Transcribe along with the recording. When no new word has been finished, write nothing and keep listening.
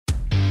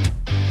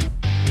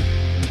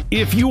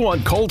If you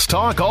want Colts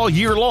talk all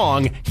year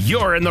long,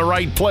 you're in the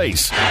right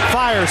place.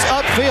 Fires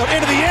upfield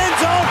into the end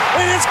zone.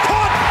 It is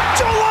caught.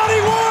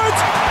 Jelani Woods,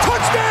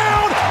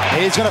 touchdown.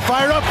 He's going to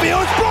fire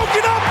upfield. It's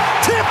broken up,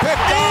 tipped,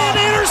 and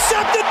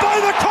intercepted by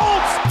the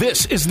Colts.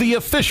 This is the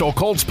official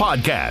Colts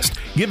podcast,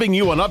 giving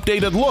you an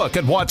updated look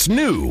at what's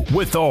new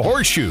with the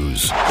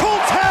Horseshoes.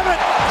 Colts have it.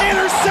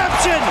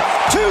 Interception.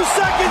 2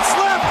 seconds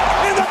left,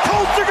 and the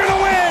Colts are going to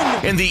win.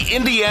 In the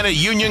Indiana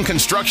Union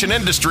Construction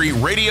Industry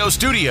radio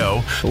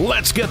studio,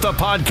 let's get the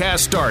podcast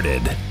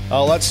started.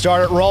 Let's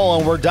start it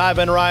rolling. We're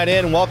diving right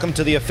in. Welcome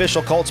to the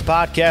official Colts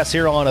podcast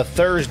here on a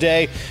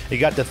Thursday. You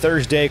got the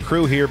Thursday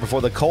crew here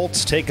before the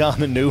Colts take on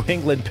the New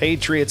England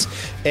Patriots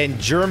in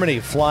Germany,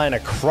 flying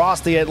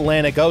across the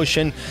Atlantic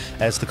Ocean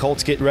as the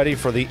Colts get ready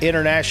for the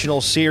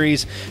international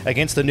series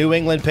against the New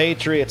England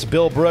Patriots.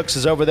 Bill Brooks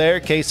is over there.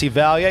 Casey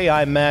Valier.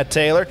 I'm Matt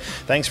Taylor.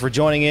 Thanks for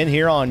joining in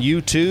here on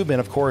YouTube and,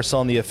 of course,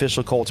 on the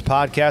official Colts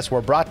podcast.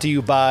 We're brought to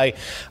you by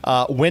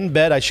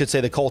WinBet, I should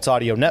say the Colts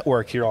Audio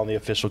Network here on the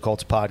official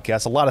Colts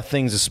podcast. A lot of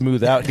things to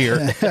smooth out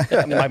here.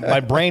 my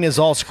brain is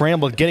all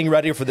scrambled getting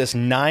ready for this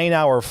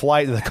 9-hour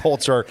flight that the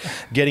Colts are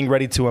getting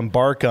ready to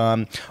embark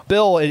on.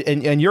 Bill,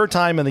 in your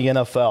time in the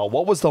NFL,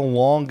 what was the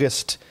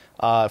longest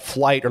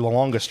flight or the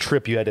longest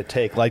trip you had to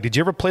take? Like, did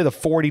you ever play the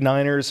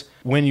 49ers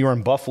when you were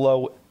in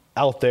Buffalo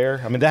out there?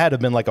 I mean, that had to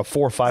have been like a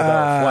 4 or 5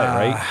 hour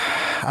flight,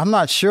 right? I'm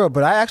not sure,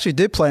 but I actually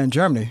did play in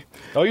Germany.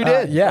 Oh, you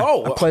did? Yeah.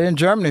 Oh. I played in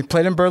Germany,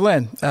 played in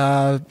Berlin.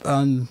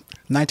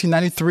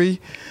 1993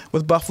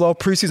 with Buffalo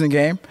preseason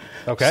game.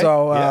 Okay.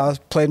 So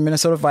played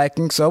Minnesota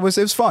Vikings. So it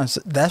was fun.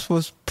 So that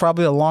was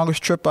probably the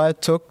longest trip I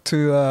took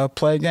to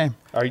play a game.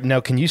 All right.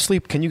 Now, can you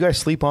guys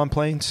sleep on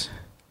planes?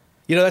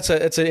 You know,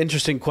 that's an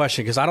interesting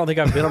question because I don't think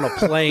I've been on a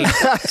plane.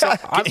 So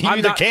you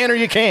either can or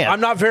you can't. I'm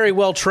not very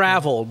well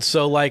traveled.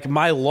 So, like,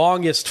 my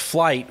longest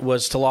flight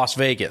was to Las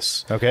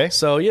Vegas. Okay.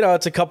 So, you know,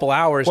 it's a couple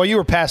hours. Well, you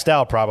were passed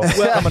out probably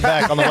coming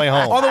back on the way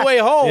home. On the way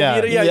home.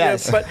 Yeah.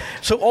 Yes. But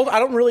so I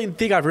don't really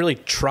think I've really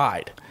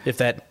tried. If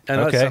that, I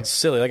know that sounds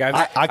silly. Like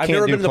I've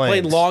never been in the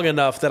plane long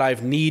enough that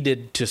I've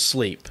needed to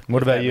sleep.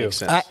 What about you?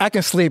 I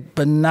can sleep,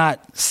 but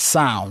not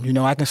sound. You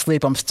know, I can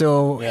sleep. I'm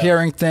still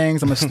hearing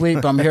things. I'm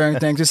asleep. I'm hearing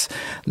things. Just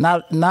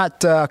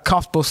not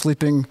comfortable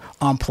sleeping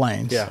on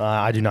planes. Yeah.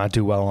 I do not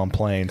do well on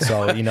planes.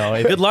 So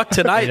good luck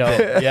tonight.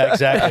 Yeah,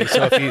 exactly.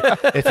 So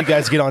if you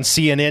guys get on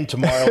CNN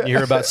tomorrow and you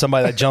hear about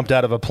somebody that jumped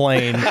out of a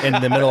plane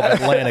in the middle of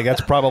Atlantic,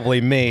 that's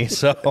probably me.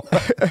 So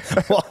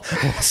we'll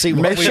see.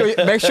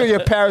 Make sure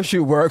your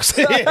parachute works.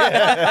 No,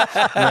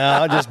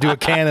 I'll just do a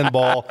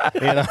cannonball.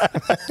 Nothing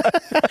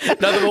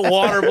but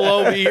water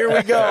below me. Here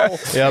we go.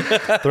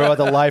 Yep. Throw out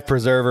the life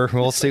preserver.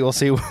 We'll see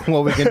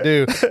what we can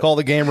do. Call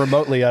the game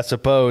remotely, I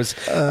suppose.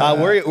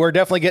 We're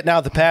definitely getting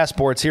out the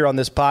passports here on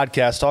this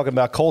podcast, talking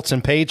about Colts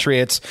and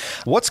Patriots.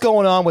 What's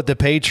going on with the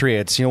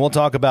Patriots? We'll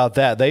talk about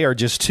that. They are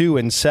just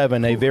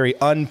 2-7, a very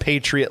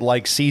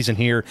un-Patriot-like season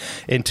here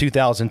in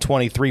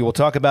 2023. We'll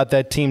talk about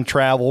that team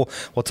travel.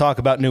 We'll talk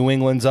about New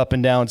England's up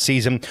and down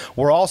season.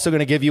 We're also going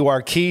to give you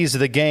our keys of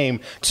the game,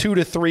 2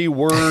 to 3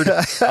 word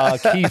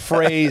key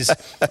phrase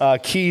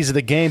keys of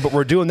the game, but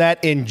we're doing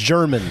that in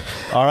German.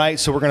 All right,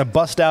 so we're going to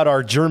bust out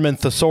our German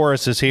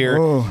thesauruses here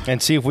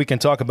and see if we can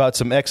talk about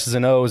some X's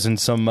and O's and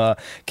some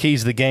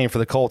keys of the game for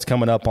the Colts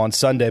coming up on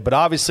Sunday. But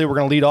obviously, we're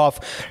going to lead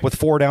off with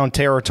 4-down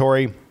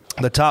territory.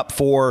 The top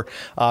 4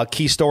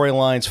 key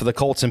storylines for the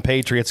Colts and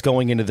Patriots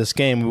going into this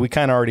game. We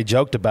kind of already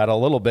joked about it a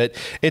little bit.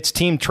 It's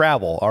team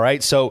travel, all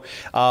right? So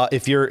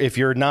if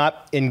you're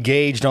not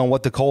engaged on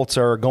what the Colts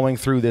are going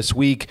through this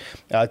week,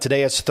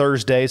 today is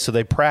Thursday, so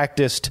they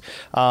practiced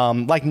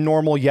like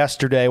normal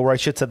yesterday, or I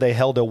should say they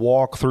held a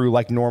walkthrough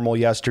like normal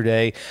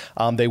yesterday.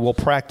 They will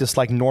practice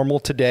like normal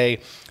today.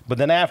 But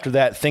then after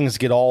that, things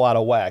get all out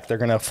of whack. They're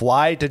going to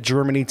fly to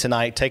Germany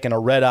tonight, taking a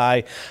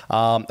red-eye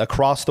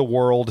across the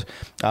world,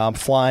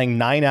 flying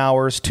 9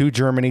 hours to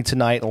Germany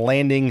tonight,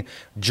 landing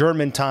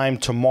German time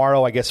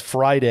tomorrow, I guess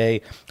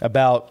Friday,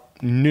 about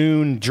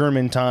noon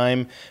German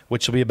time,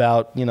 which will be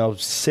about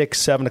 6,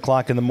 7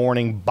 o'clock in the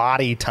morning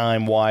body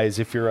time wise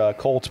if you're a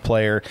Colts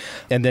player,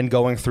 and then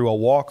going through a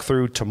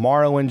walkthrough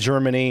tomorrow in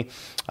Germany,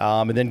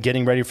 and then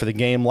getting ready for the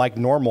game like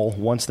normal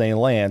once they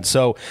land.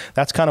 So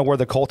that's kind of where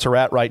the Colts are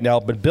at right now.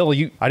 But Bill,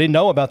 I didn't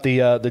know about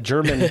the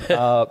German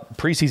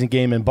preseason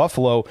game in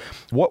Buffalo.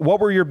 What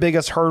were your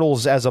biggest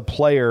hurdles as a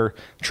player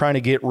trying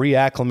to get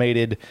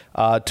reacclimated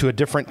to a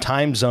different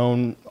time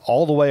zone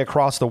all the way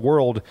across the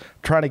world,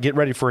 trying to get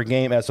ready for a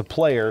game as a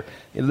player?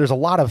 There's a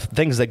lot of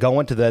things that go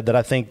into that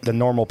I think the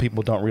normal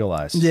people don't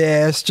realize.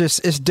 Yeah,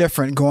 it's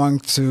different going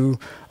to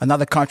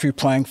another country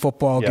playing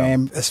football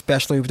game,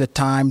 especially with the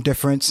time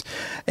difference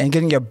and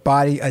getting your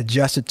body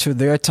adjusted to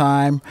their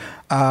time.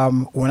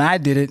 When I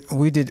did it,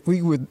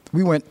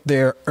 we went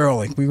there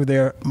early. We were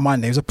there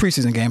Monday. It was a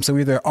preseason game, so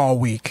we were there all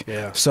week.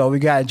 Yeah. So we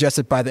got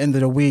adjusted by the end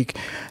of the week.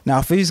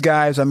 Now, for these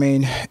guys, I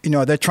mean,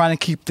 they're trying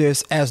to keep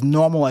this as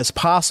normal as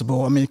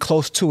possible. I mean,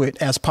 close to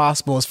it as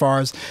possible as far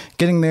as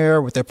getting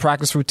there with their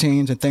practice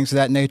routines and things of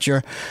that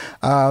nature.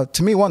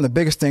 To me, one of the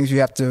biggest things you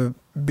have to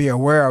be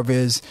aware of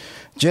is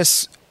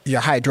just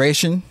your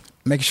hydration,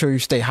 making sure you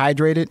stay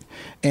hydrated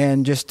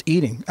and just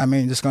eating. I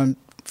mean,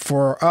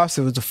 for us,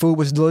 the food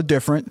was a little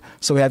different,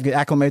 so we have to get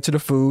acclimated to the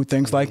food,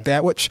 things like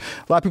that, which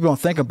a lot of people don't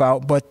think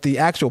about. But the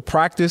actual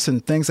practice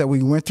and things that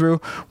we went through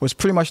was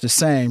pretty much the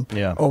same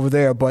over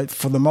there. But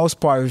for the most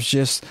part, it was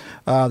just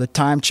the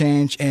time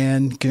change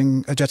and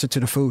getting adjusted to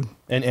the food.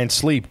 And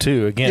sleep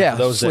too. Again, for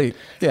those sleep.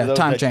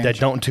 that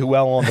don't do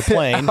well on the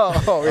plane. You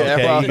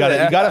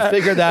got to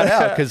figure that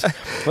out. Because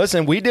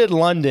listen, we did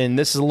London.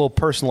 This is a little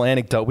personal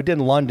anecdote. We did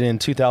London in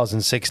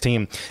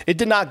 2016. It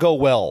did not go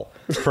well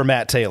for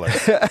Matt Taylor.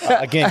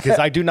 Again, because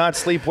I do not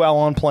sleep well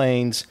on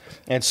planes.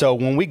 And so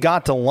when we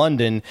got to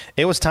London,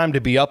 it was time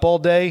to be up all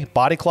day.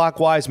 Body clock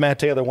wise, Matt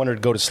Taylor wanted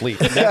to go to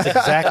sleep. And that's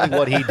exactly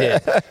what he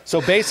did.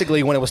 So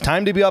basically, when it was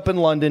time to be up in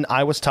London,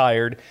 I was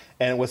tired.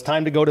 And it was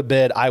time to go to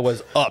bed, I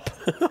was up.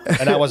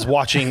 And I was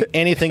watching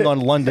anything on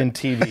London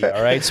TV,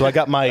 all right? So I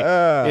got my,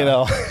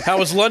 How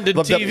was London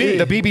TV?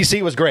 The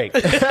BBC was great.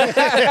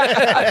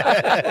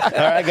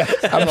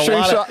 I'm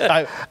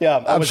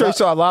sure you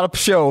saw a lot of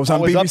shows on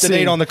BBC. I was up to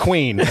date on the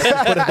Queen, put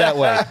it that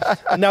way.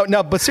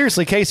 No, but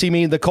seriously,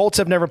 Casey, the Colts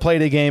have never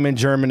played a game in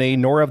Germany,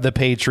 nor have the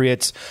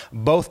Patriots.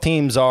 Both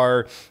teams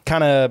are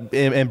kind of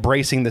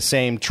embracing the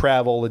same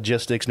travel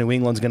logistics. New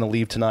England's going to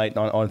leave tonight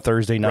on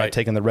Thursday night,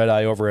 taking the red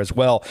eye over as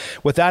well.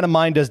 With that in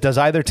mind, does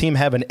either team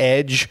have an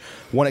edge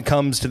when it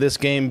comes to this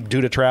game due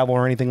to travel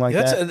or anything like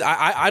that?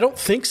 I don't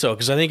think so,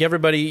 because I think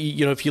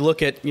everybody, if you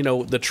look at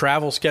the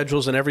travel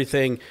schedules and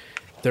everything,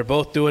 they're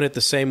both doing it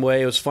the same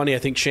way. It was funny. I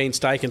think Shane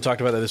Steichen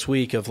talked about that this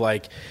week of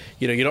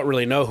you don't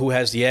really know who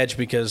has the edge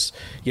because,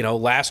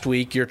 last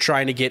week you're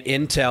trying to get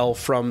intel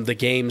from the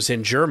games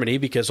in Germany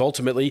because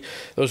ultimately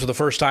those were the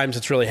first times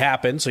it's really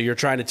happened. So you're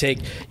trying to take,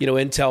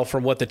 intel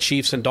from what the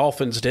Chiefs and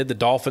Dolphins did. The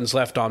Dolphins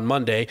left on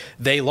Monday.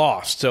 They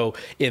lost. So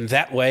in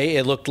that way,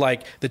 it looked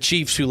like the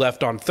Chiefs who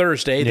left on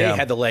Thursday, they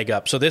had the leg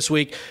up. So this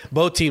week,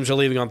 both teams are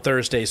leaving on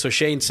Thursday. So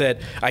Shane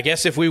said, I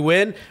guess if we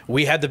win,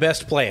 we had the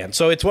best plan.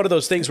 So it's one of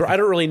those things where I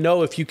don't really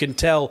know if you can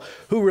tell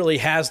who really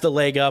has the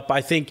leg up.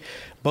 I think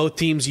both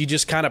teams, you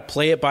just kind of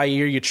play it by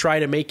ear. You try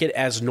to make it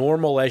as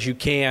normal as you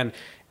can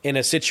in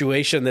a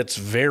situation that's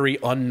very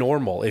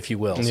unnormal, if you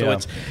will. So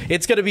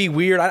it's going to be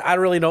weird. I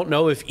really don't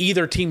know if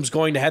either team's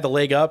going to have the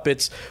leg up.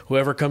 It's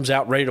whoever comes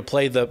out ready to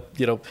play the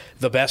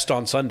best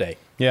on Sunday.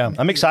 Yeah,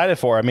 I'm excited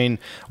for it.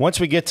 Once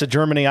we get to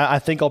Germany, I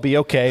think I'll be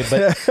okay.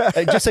 But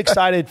just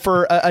excited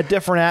for a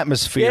different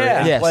atmosphere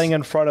and playing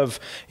in front of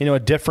a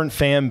different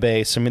fan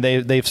base.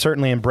 They've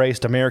certainly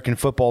embraced American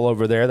football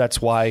over there.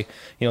 That's why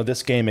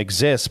this game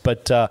exists.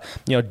 But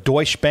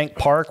Deutsche Bank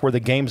Park, where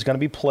the game's going to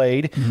be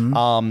played.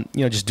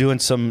 Just doing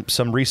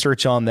some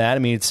research on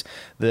that. It's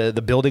the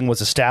building was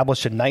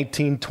established in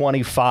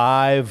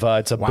 1925.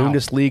 It's a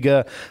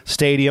Bundesliga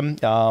stadium.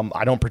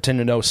 I don't pretend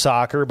to know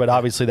soccer, but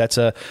obviously that's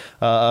a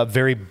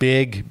very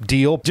big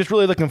deal. Just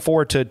really looking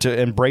forward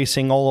to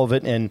embracing all of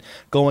it and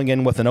going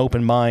in with an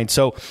open mind.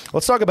 So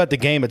let's talk about the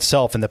game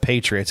itself and the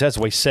Patriots. As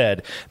we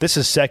said, this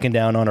is second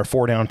down on our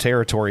 4-down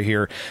territory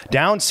here.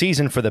 Down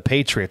season for the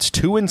Patriots,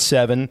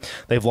 2-7.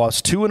 They've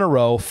lost 2 in a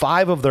row,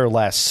 5 of their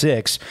last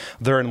 6.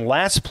 They're in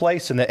last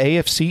place in the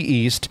AFC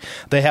East.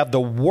 They have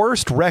the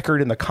worst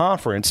record in the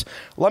conference.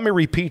 Let me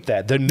repeat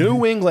that. The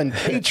New England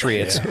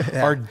Patriots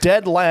are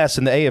dead last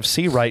in the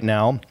AFC right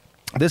now.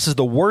 This is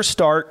the worst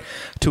start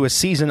to a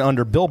season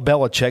under Bill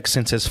Belichick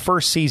since his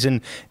first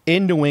season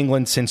in New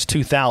England since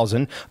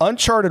 2000.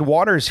 Uncharted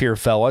waters here,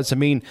 fellas.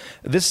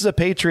 This is a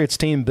Patriots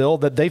team, Bill,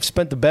 that they've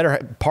spent the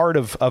better part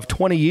of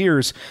 20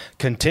 years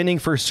contending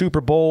for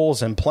Super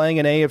Bowls and playing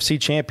in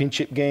AFC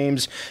championship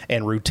games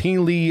and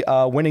routinely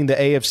winning the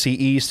AFC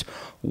East.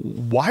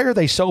 Why are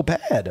they so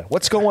bad?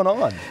 What's going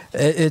on?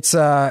 It's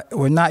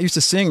we're not used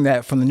to seeing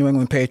that from the New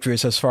England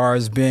Patriots as far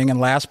as being in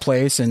last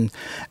place, and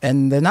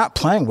they're not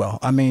playing well.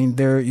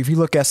 If you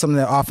look at some of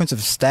their offensive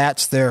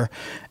stats, they're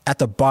at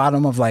the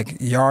bottom of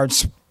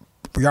yards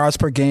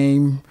per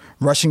game,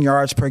 rushing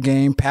yards per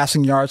game,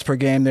 passing yards per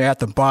game. They're at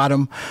the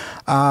bottom.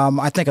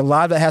 I think a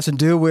lot of that has to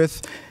do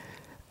with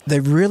they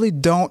really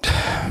don't.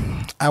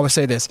 I would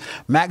say this.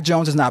 Mac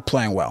Jones is not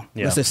playing well.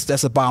 Yeah.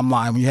 That's the bottom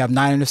line. When you have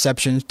 9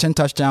 interceptions, 10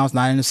 touchdowns,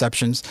 9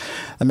 interceptions,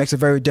 that makes it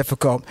very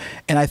difficult.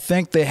 And I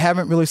think they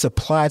haven't really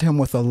supplied him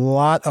with a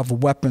lot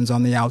of weapons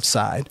on the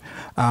outside.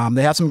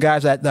 They have some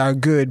guys that are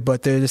good,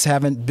 but they just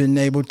haven't been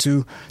able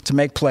to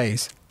make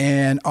plays.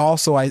 And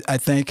also, I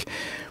think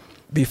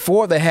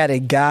before they had a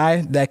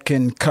guy that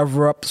can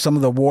cover up some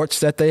of the warts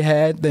that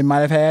they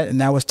might have had,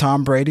 and that was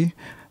Tom Brady.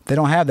 They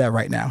don't have that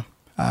right now.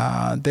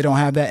 They don't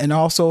have that. And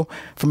also,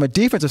 from a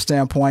defensive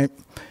standpoint,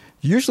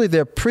 usually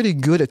they're pretty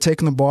good at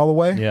taking the ball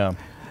away. Yeah.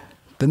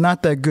 They're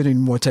not that good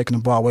anymore taking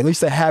the ball away. At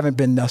least they haven't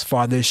been thus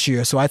far this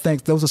year. So I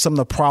think those are some of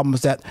the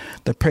problems that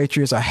the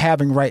Patriots are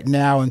having right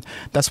now, and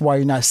that's why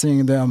you're not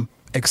seeing them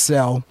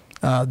excel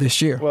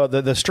this year. Well,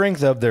 the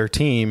strength of their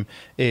team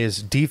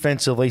is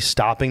defensively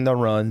stopping the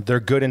run. They're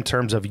good in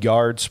terms of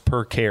yards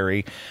per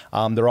carry.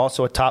 They're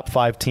also a top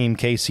 5 team,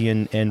 Casey,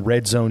 in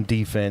red zone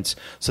defense.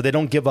 So they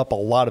don't give up a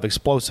lot of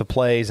explosive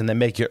plays, and they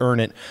make you earn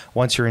it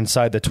once you're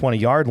inside the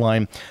 20-yard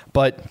line.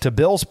 But to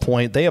Bill's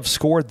point, they have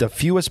scored the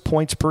fewest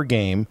points per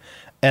game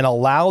and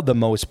allowed the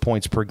most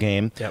points per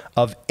game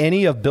of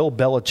any of Bill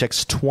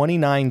Belichick's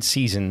 29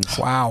 seasons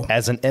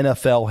as an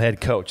NFL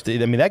head coach.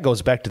 I mean, that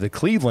goes back to the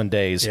Cleveland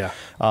days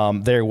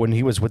there when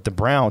he was with the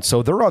Browns.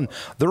 So they're on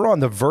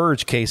the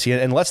verge, Casey,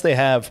 unless they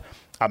have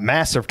a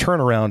massive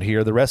turnaround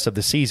here the rest of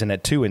the season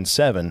at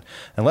 2-7.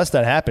 Unless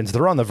that happens,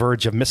 they're on the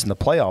verge of missing the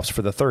playoffs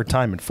for the third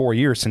time in 4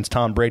 years since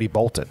Tom Brady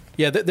bolted.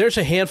 Yeah, there's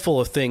a handful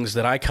of things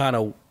that I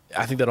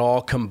think that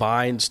all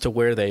combines to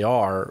where they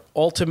are.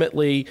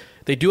 Ultimately,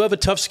 they do have a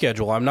tough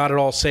schedule. I'm not at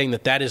all saying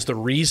that is the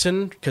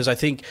reason, because I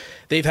think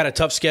they've had a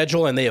tough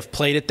schedule and they have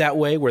played it that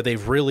way, where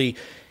they've really,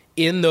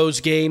 in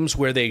those games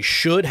where they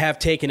should have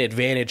taken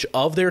advantage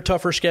of their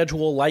tougher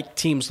schedule, like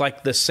teams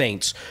like the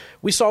Saints.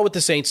 We saw what the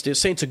Saints did.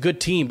 Saints a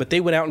good team, but they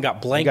went out and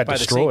got blanked by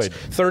destroyed. The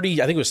Saints.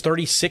 30, I think it was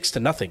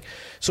 36-0.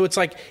 So it's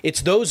like,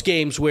 it's those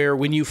games where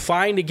when you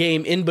find a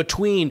game in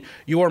between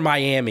your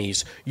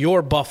Miamis,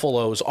 your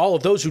Buffaloes, all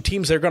of those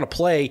teams they're going to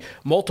play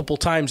multiple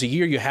times a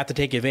year, you have to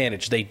take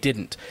advantage. They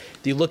didn't.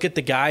 You look at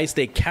the guys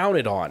they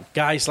counted on,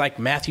 guys like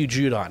Matthew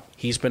Judon.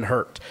 He's been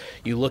hurt.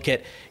 You look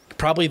at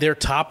probably their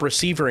top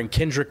receiver in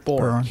Kendrick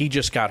Bourne. He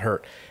just got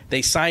hurt.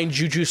 They signed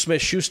Juju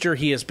Smith-Schuster.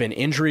 He has been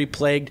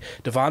injury-plagued.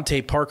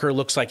 Devontae Parker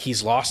looks like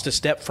he's lost a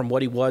step from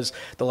what he was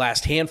the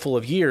last handful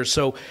of years.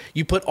 So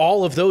you put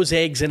all of those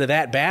eggs into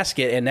that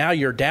basket, and now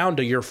you're down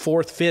to your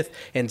 4th, 5th,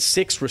 and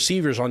 6th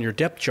receivers on your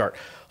depth chart.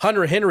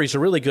 Hunter Henry's a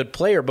really good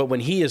player, but when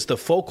he is the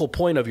focal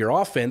point of your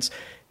offense,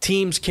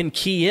 teams can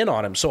key in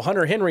on him. So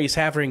Hunter Henry is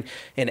having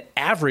an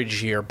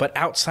average year, but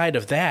outside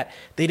of that,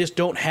 they just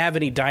don't have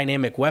any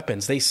dynamic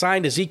weapons. They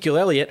signed Ezekiel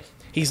Elliott.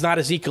 He's not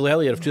Ezekiel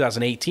Elliott of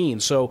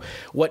 2018. So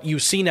what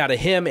you've seen out of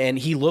him, and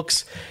he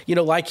looks,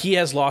 like he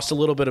has lost a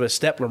little bit of a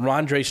step.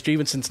 Ramondre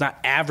Stevenson's not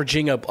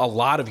averaging a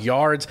lot of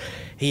yards.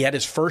 He had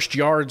his first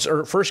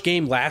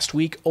game last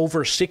week,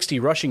 over 60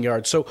 rushing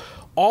yards. So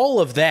all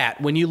of that,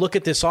 when you look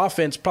at this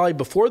offense, probably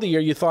before the year,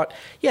 you thought,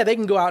 they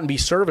can go out and be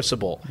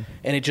serviceable.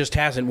 And it just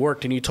hasn't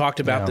worked. And you talked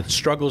about the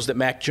struggles that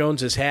Mac Jones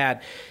has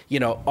had.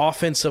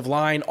 Offensive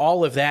line,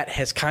 all of that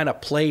has kind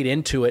of played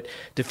into it.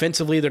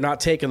 Defensively, they're not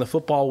taking the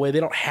football away. They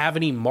don't have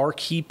any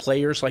marquee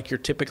players like you're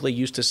typically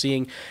used to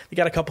seeing. They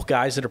got a couple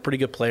guys that are pretty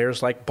good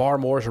players, like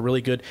Barmore's a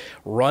really good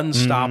run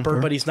stopper,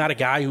 but he's not a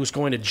guy who's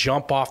going to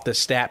jump off the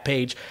stat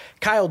page.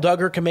 Kyle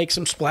Duggar can make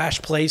some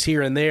splash plays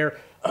here and there.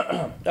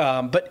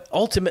 But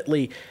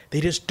ultimately,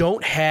 they just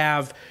don't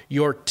have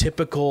your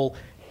typical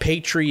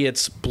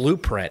Patriots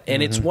blueprint.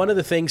 And it's one of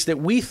the things that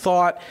we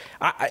thought,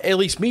 at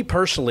least me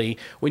personally,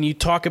 when you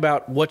talk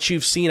about what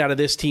you've seen out of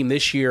this team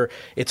this year,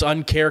 it's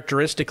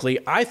uncharacteristically,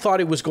 I thought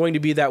it was going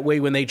to be that way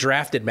when they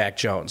drafted Mac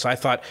Jones. I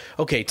thought,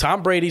 okay,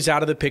 Tom Brady's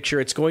out of the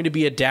picture. It's going to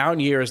be a down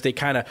year as they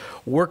kind of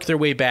work their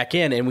way back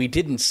in. And we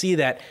didn't see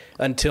that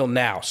until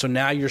now. So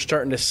now you're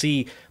starting to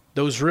see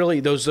those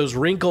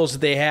wrinkles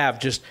that they have,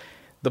 just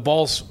the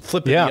ball's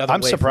flipping the other way.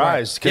 I'm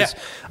surprised because,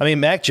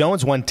 Mac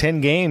Jones won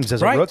 10 games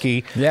as a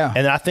rookie. Yeah.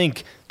 And I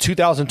think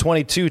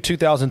 2022,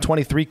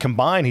 2023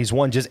 combined, he's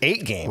won just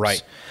 8 games.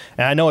 Right.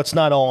 And I know it's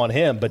not all on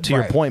him, but to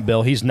your point,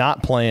 Bill, he's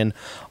not playing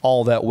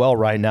all that well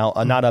right now,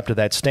 not up to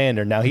that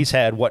standard. Now, he's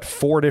had,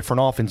 4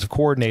 different offensive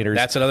coordinators.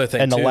 That's another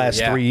thing, in the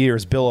last 3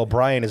 years. Bill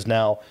O'Brien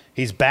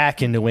he's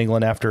back in New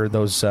England after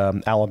those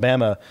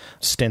Alabama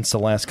stints the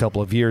last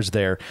couple of years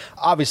there.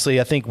 Obviously,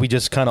 I think we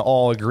just kind of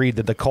all agreed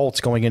that the Colts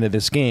going into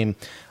this game,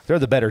 they're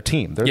the better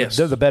team. They're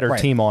the better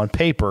team on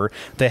paper.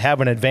 They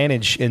have an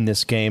advantage in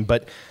this game,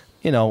 but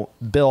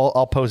Bill,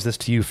 I'll pose this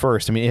to you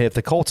first. If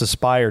the Colts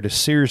aspire to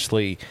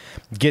seriously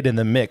get in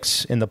the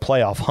mix in the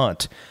playoff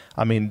hunt,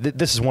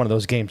 this is one of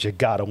those games you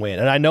got to win.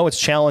 And I know it's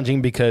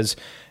challenging because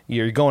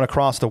you're going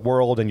across the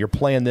world and you're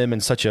playing them in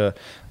such a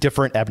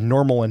different,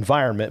 abnormal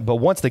environment. But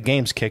once the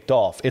game's kicked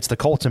off, it's the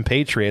Colts and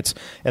Patriots,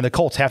 and the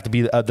Colts have to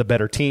be the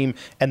better team,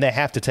 and they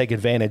have to take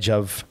advantage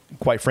of,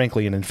 quite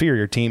frankly, an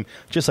inferior team,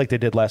 just like they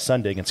did last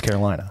Sunday against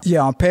Carolina.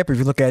 Yeah, on paper, if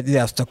you look at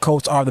the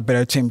Colts are the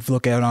better team if you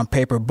look at it on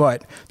paper.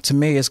 But to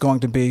me, it's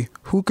going to be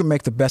who can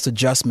make the best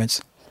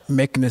adjustments,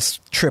 making this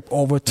trip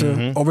over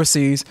to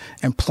overseas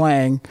and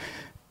playing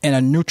in a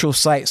neutral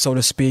site, so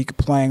to speak,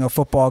 playing a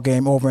football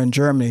game over in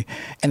Germany.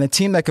 And a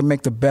team that can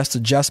make the best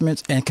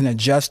adjustments and can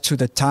adjust to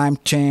the time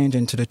change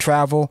and to the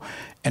travel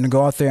and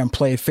go out there and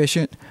play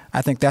efficient,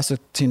 I think that's a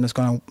team that's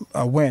going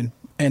to win.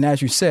 And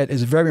as you said,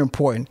 it's very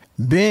important.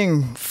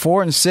 Being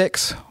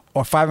 4-6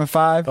 or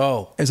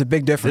 5-5 is a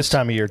big difference. This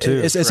time of year, too.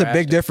 It's a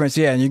big difference,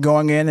 and you're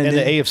going in. And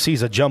the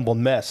AFC's a jumbled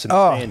mess in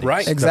the standings.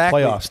 Right.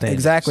 Exactly. The playoff standings.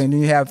 Exactly.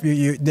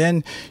 And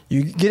then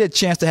you get a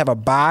chance to have a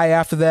bye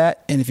after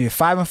that. And if you're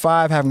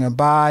 5-5, having a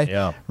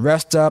bye,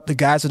 rest up. The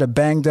guys that are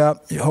banged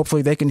up,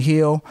 hopefully they can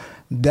heal.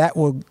 That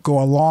will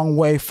go a long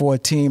way for a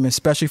team,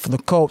 especially for the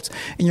Colts.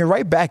 And you're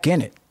right back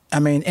in it. I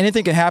mean,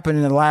 anything can happen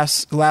in the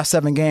last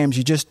 7 games.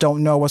 You just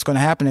don't know what's going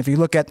to happen. If you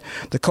look at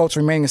the Colts'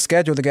 remaining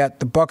schedule, they got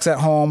the Bucs at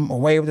home,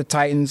 away with the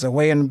Titans,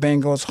 away in the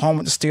Bengals, home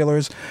with the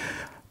Steelers,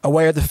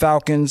 away with the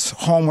Falcons,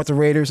 home with the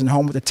Raiders, and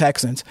home with the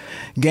Texans.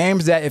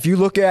 Games that if you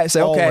look at,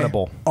 say, all okay,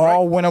 winnable.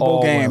 all winnable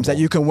all games winnable. that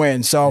you can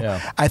win. So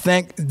I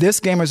think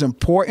this game is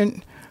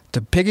important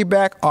to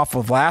piggyback off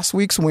of last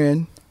week's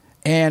win,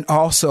 and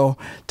also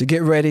to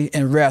get ready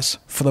and rest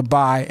for the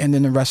bye and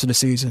then the rest of the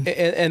season.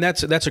 And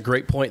that's a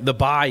great point. The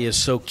bye is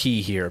so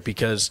key here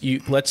because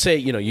let's say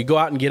you go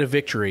out and get a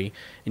victory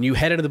and you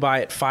head into the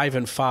bye at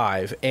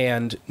 5-5,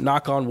 and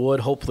knock on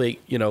wood, hopefully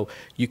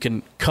you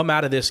can come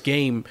out of this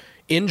game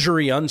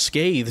injury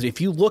unscathed.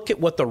 If you look at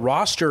what the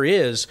roster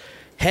is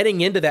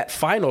heading into that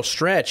final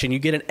stretch, and you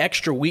get an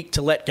extra week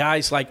to let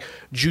guys like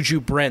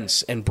Juju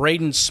Brents and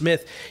Braden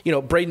Smith,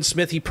 Braden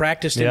Smith, he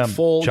practiced in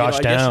full. Josh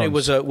yesterday Downs.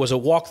 was a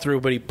walkthrough,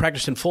 but he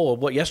practiced in full of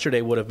what yesterday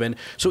would have been.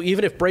 So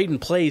even if Braden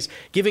plays,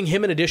 giving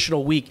him an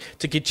additional week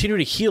to continue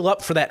to heal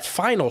up for that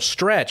final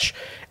stretch,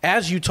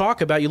 as you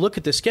talk about, you look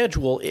at the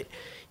schedule,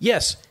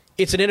 yes,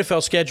 it's an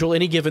NFL schedule.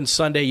 Any given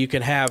Sunday you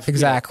can have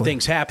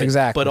things happen.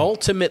 Exactly. But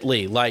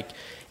ultimately,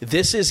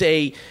 this is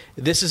a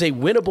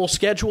winnable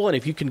schedule, and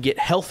if you can get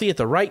healthy at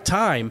the right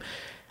time,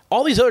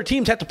 all these other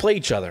teams have to play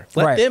each other.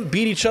 Let them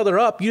beat each other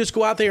up. You just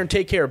go out there and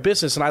take care of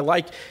business. And I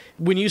like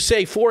when you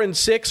say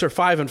 4-6 or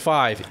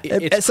 5-5.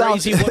 It's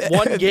crazy what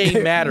one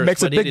game matters, makes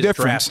but a big it is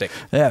difference. drastic.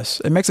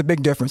 Yes, it makes a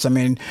big difference. I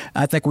mean,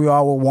 I think we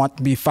all will want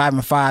to be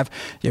 5-5.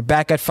 You're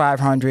back at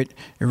 500.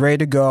 You're ready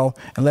to go,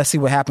 and let's see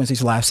what happens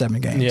these last 7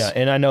 games. Yeah,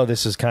 and I know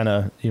this is kind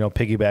of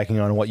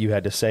piggybacking on what you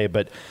had to say,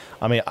 but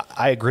I mean,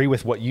 I agree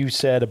with what you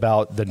said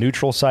about the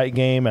neutral site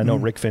game. I know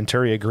Rick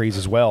Venturi agrees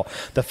as well.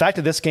 The fact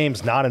that this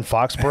game's not in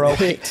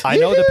Foxborough, I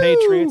know the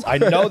Patriots. I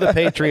know the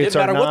Patriots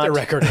are not. What their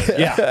record is.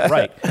 Yeah,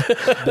 right.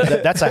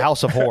 That's a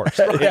house of horrors.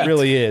 It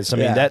really is. I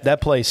mean, that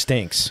place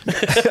stinks.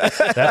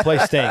 That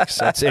place stinks.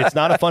 It's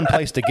not a fun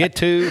place to get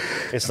to.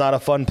 It's not a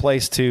fun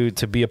place to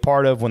be a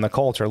part of when the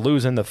Colts are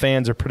losing. The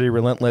fans are pretty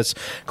relentless.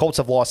 Colts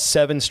have lost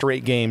 7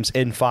 straight games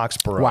in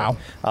Foxborough.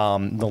 Wow.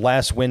 The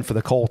last win for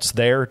the Colts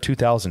there,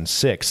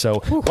 2006. So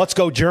let's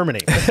go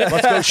Germany.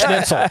 Let's go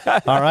Schnitzel.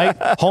 All right?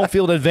 Home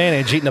field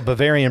advantage, eating a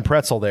Bavarian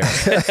pretzel there.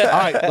 All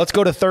right, let's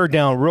go to third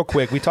down real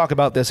quick. We talk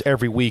about this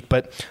every week,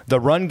 but the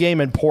run game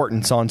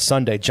importance on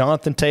Sunday.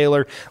 Jonathan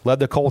Taylor led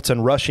the Colts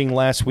in rushing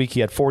last week. He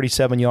had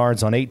 47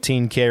 yards on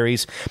 18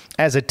 carries.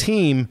 As a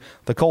team,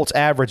 the Colts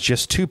averaged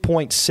just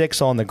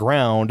 2.6 on the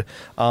ground.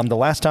 The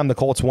last time the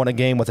Colts won a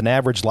game with an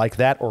average like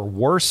that or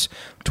worse,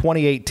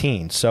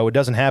 2018. So it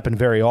doesn't happen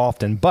very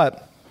often,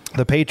 but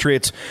the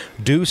Patriots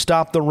do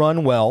stop the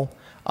run well.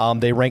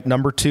 They rank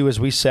number 2, as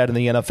we said, in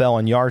the NFL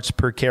in yards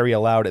per carry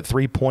allowed at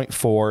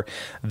 3.4.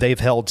 They've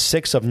held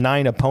 6 of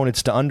 9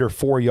 opponents to under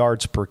 4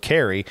 yards per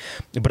carry.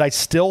 But I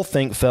still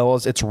think,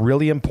 fellas, it's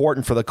really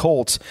important for the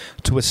Colts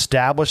to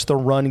establish the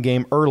run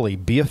game early,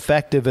 be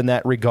effective in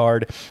that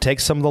regard, take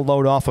some of the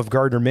load off of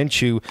Gardner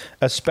Minshew,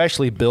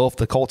 especially, Bill, if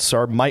the Colts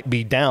might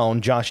be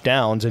down Josh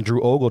Downs and Drew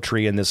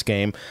Ogletree in this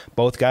game.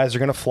 Both guys are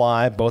going to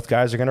fly. Both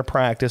guys are going to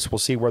practice. We'll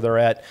see where they're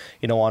at,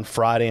 on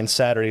Friday and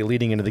Saturday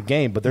leading into the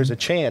game. But there's a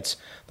chance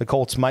the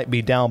Colts might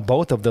be down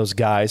both of those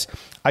guys.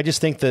 I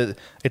just think that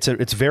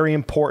it's very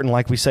important,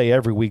 like we say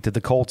every week, that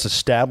the Colts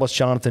establish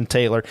Jonathan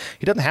Taylor.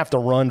 He doesn't have to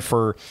run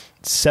for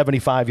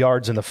 75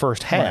 yards in the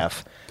first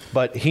half,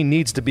 but he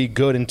needs to be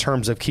good in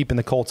terms of keeping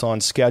the Colts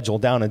on schedule,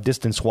 down and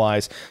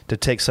distance-wise, to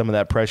take some of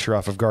that pressure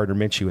off of Gardner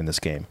Minshew in this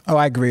game. Oh,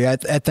 I agree. I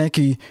think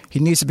he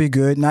needs to be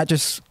good, not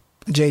just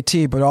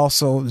JT, but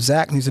also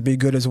Zach needs to be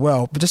good as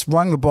well. But just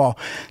running the ball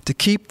to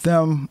keep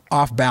them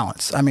off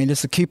balance. I mean,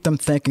 just to keep them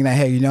thinking that,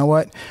 hey, you know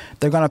what?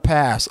 They're going to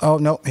pass. Oh,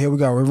 no, here we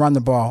go. We run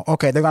the ball.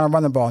 Okay, they're going to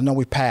run the ball. No,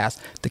 we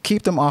pass. To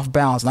keep them off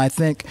balance. And I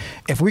think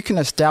if we can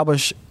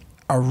establish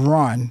a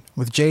run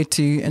with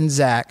JT and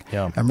Zach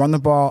and run the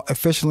ball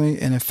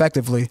efficiently and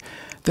effectively,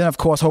 then, of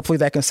course, hopefully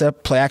that can set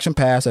up play-action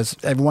pass, as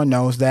everyone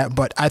knows that.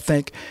 But I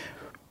think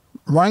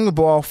running the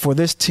ball for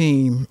this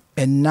team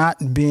and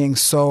not being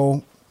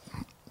so,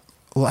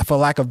 for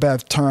lack of a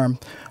better term,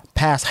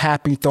 pass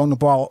happy, throwing the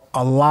ball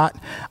a lot,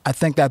 I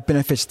think that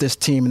benefits this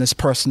team and this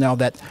personnel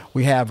that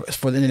we have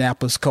for the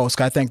Indianapolis Colts.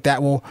 I think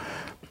that will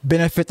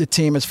benefit the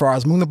team as far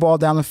as moving the ball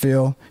down the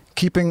field,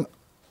 keeping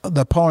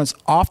the opponents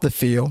off the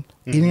field,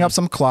 eating up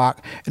some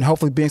clock, and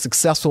hopefully being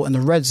successful in the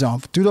red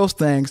zone. Do those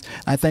things.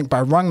 I think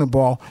by running the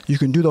ball, you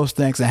can do those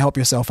things and help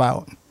yourself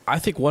out. I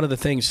think one of the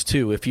things,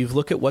 too, if you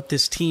look at what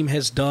this team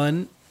has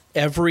done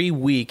every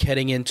week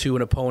heading into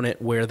an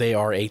opponent where they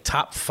are a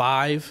top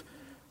 5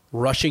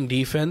 rushing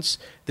defense,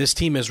 this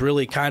team has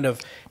really kind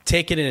of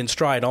taken it in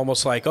stride,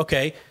 almost like,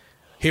 okay,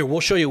 here, we'll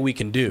show you what we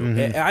can do.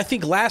 And I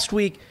think last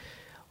week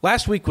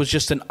was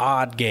just an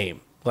odd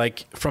game.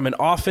 Like, from an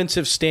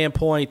offensive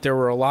standpoint, there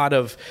were a lot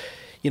of,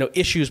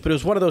 issues, but it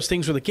was one of those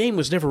things where the game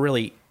was never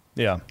really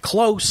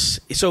close.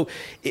 So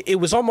it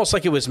was almost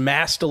like it was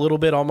masked a little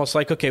bit, almost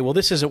like, okay, well,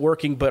 this isn't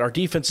working, but our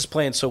defense is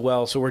playing so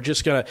well, so we're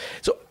just going to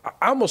 – so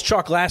I almost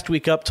chalked last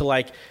week up to,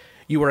 like,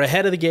 you were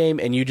ahead of the game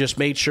and you just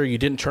made sure you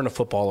didn't turn the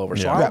football over.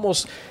 So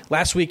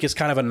last week is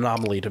kind of an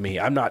anomaly to me.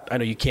 I know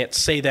you can't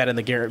say that in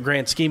the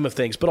grand scheme of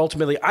things, but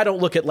ultimately I don't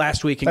look at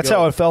last week and That's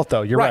how it felt,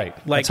 though. You're right.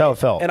 Like, that's how it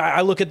felt. And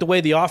I look at the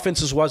way the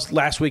offenses was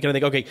last week and I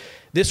think, okay,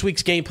 this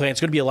week's game plan is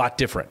going to be a lot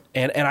different.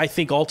 And I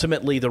think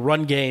ultimately the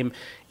run game,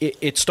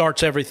 it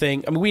starts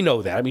everything. I mean, we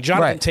know that. I mean,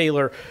 Jonathan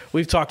Taylor,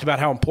 we've talked about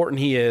how important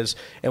he is,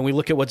 and we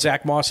look at what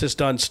Zach Moss has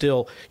done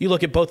still. You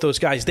look at both those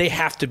guys, they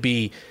have to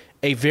be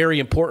a very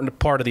important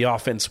part of the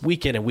offense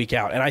week in and week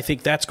out. And I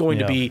think that's going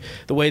to be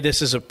the way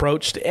this is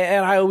approached.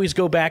 And I always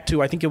go back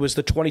to, I think it was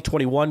the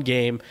 2021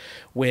 game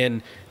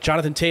when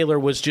Jonathan Taylor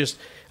was just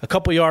a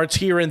couple yards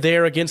here and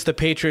there against the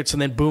Patriots, and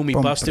then boom, he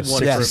busted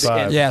one.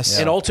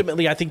 And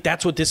ultimately, I think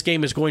that's what this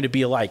game is going to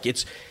be like.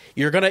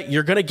 You're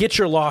gonna get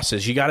your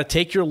losses. You got to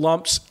take your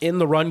lumps in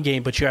the run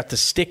game, but you have to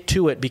stick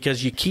to it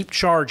because you keep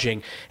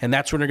charging, and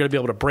that's when you're going to be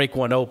able to break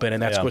one open,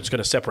 and that's what's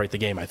going to separate the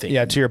game, I think.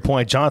 Yeah, to your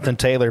point, Jonathan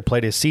Taylor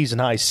played his season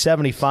high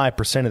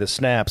 75% of the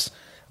snaps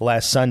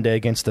last Sunday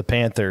against the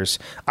Panthers.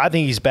 I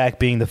think he's back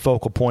being the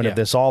focal point of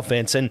this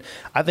offense, and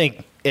I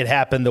think it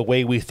happened the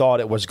way we thought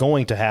it was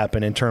going to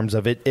happen in terms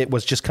of it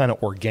was just kind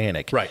of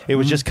organic. Right. It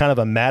was just kind of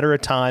a matter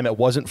of time. It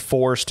wasn't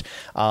forced.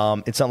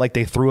 It's not like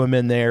they threw him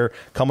in there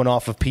coming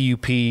off of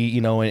PUP,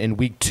 in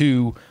week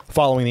 2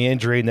 following the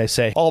injury, and they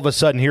say, all of a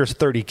sudden, here's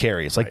 30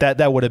 carries. Like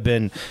that would have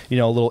been, a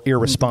little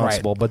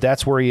irresponsible. But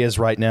that's where he is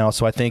right now.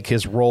 So I think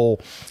his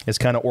role is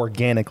kind of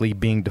organically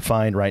being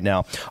defined right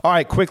now. All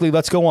right, quickly,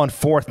 let's go on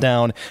 4th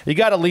down. You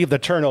got to leave the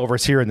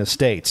turnovers here in the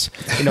States.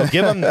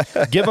 Give them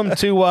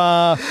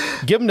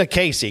to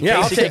Casey.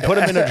 Yeah, Casey can put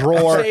them in a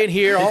drawer. I'll stay in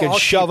here. He can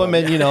shove them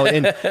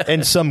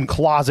in some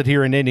closet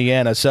here in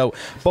Indiana. So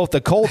both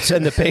the Colts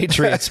and the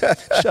Patriots.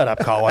 Shut up,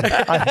 Colin.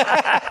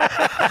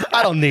 I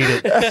don't need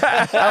it.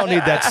 I don't need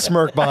that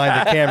smirk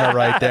behind the camera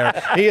right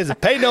there. He is.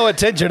 Pay no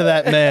attention to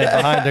that man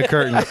behind the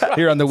curtain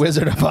here on the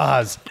Wizard of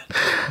Oz.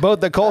 Both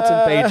the Colts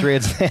and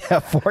Patriots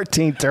have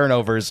 14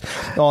 turnovers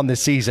on the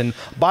season.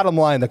 Bottom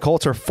line, the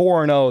Colts are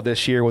 4-0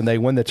 this year when they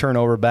win the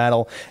turnover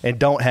battle and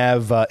don't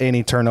have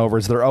any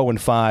turnovers. They're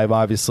 0-5,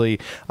 obviously,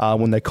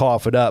 when they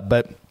cough it up.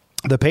 But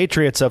the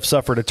Patriots have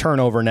suffered a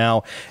turnover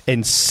now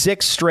in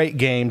 6 straight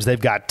games.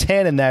 They've got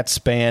 10 in that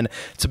span.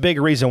 It's a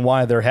big reason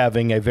why they're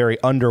having a very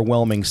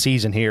underwhelming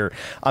season here.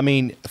 I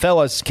mean,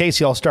 fellas,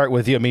 Casey, I'll start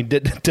with you. I mean,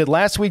 did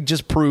last week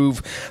just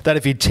prove that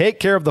if you take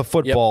care of the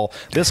football,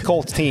 this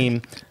Colts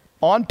team,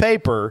 on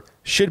paper,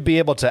 should be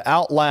able to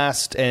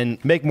outlast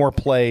and make more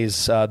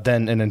plays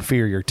than an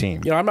inferior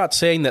team? I'm not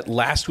saying that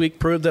last week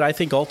proved it. I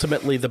think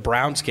ultimately the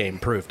Browns game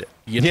proved it.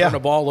 You turn the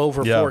ball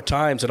over 4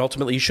 times, and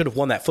ultimately you should have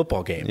won that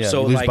football game. Yeah,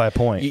 so you lose by a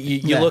point.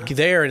 You look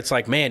there, and it's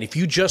like, man, if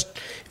you just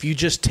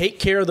take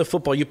care of the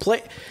football, you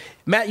play.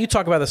 Matt, you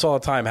talk about this all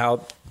the time,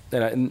 how.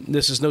 And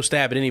this is no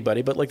stab at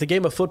anybody, but like the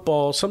game of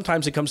football,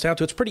 sometimes it comes down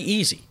to it's pretty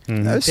easy.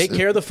 Mm-hmm. Take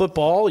care of the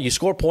football, you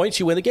score points,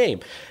 you win the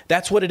game.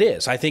 That's what it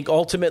is. I think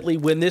ultimately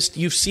when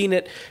you've seen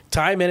it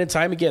time in and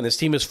time again. This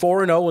team is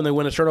 4-0 when they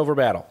win a turnover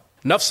battle.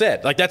 Enough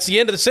said. Like, that's the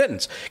end of the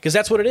sentence, because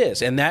that's what it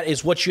is, and that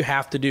is what you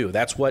have to do.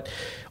 That's what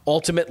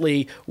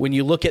ultimately, when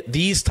you look at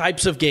these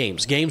types of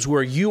games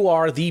where you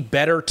are the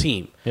better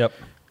team. Yep.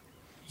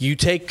 You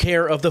take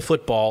care of the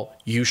football,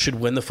 you should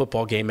win the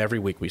football game every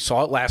week. We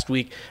saw it last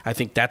week. I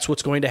think that's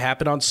what's going to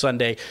happen on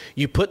Sunday.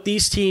 You put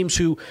these teams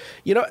who,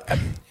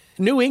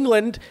 New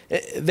England,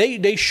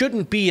 they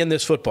shouldn't be in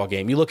this football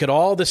game. You look at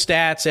all the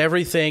stats,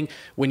 everything.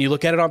 When you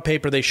look at it on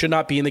paper, they should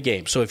not be in the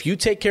game. So if you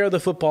take care of the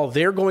football,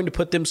 they're going to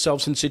put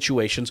themselves in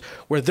situations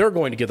where they're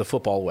going to give the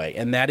football away.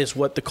 And that is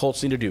what the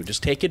Colts need to do.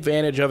 Just take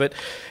advantage of it.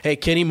 Hey,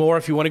 Kenny Moore,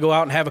 if you want to go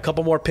out and have a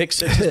couple more pick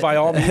sixes, by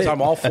all means,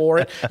 I'm all for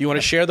it. You want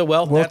to share the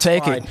wealth? We'll that's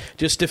take fine. it.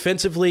 Just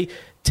defensively,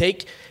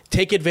 take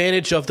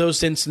advantage of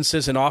those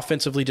instances, and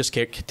offensively, just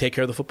take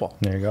care of the I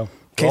There you go.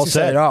 Casey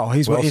said it all.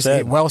 He's well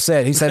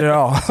said. He said it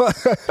all.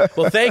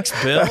 Well, thanks,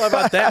 Bill. How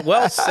about that?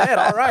 Well said.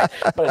 All right.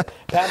 But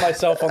pat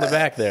myself on the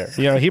back there.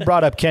 He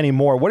brought up Kenny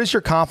Moore. What is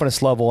your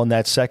confidence level in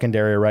that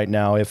secondary right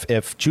now?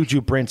 If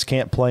Juju Brents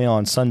can't play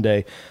on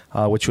Sunday,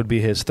 which would be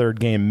his 3rd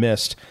game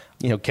missed,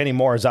 Kenny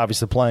Moore is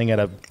obviously playing at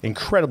an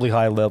incredibly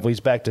high level. He's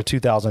back to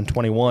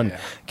 2021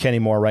 Kenny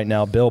Moore right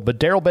now, Bill. But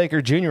Darrell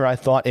Baker Jr., I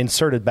thought,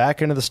 inserted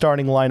back into the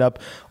starting lineup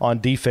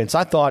on defense.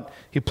 I thought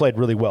he played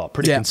really well,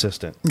 pretty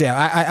consistent.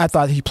 Yeah, I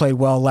thought he played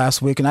well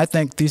last week, and I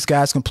think these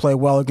guys can play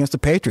well against the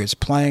Patriots,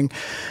 playing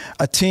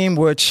a team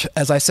which,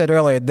 as I said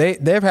earlier,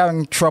 they're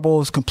having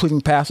troubles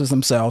completing passes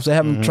themselves. They're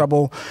having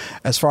trouble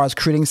as far as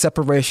creating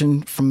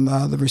separation from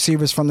the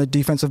receivers from the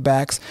defensive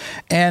backs,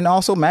 and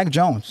also Mac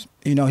Jones.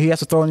 He has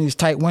to throw in these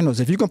tight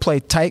windows. If you can play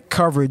tight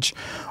coverage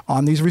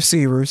on these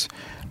receivers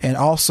and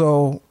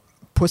also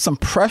put some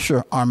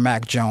pressure on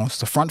Mac Jones,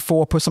 the front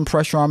 4 put some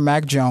pressure on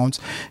Mac Jones,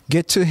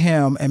 get to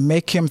him and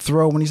make him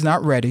throw when he's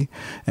not ready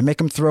and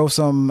make him throw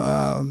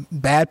some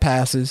bad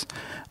passes,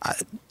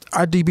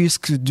 our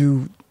DBs could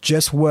do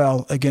just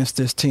well against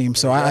this team.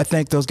 So I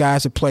think those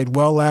guys have played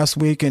well last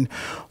week, and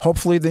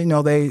hopefully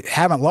they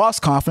haven't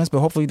lost confidence, but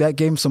hopefully that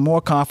gave them some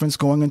more confidence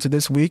going into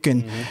this week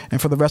and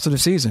for the rest of the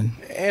season.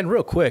 And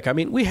real quick, I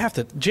mean, we have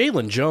to –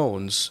 Jalen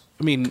Jones –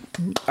 I mean,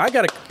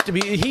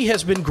 he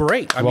has been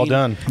great. Well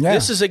done. Yeah.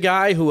 This is a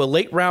guy who a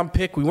late round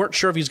pick. We weren't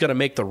sure if he's going to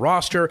make the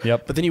roster.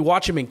 Yep. But then you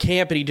watch him in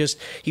camp, and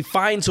he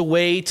finds a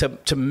way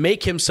to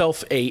make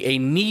himself a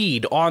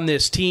need on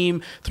this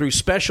team through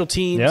special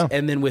teams,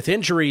 and then with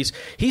injuries,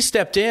 he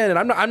stepped in.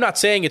 And I'm not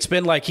saying it's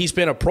been like he's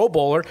been a Pro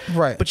Bowler,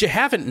 right? But you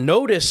haven't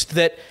noticed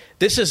that.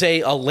 This is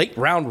a late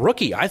round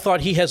rookie. I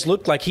thought he has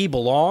looked like he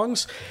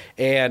belongs,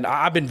 and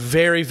I've been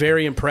very,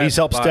 very impressed. He's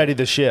helped steady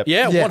the ship.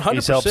 Yeah, 100%.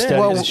 He's helped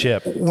steady the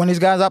ship. When he's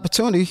got his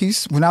opportunity,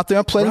 he's went out there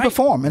and played and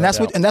performed, and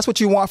that's what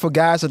you want for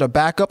guys that are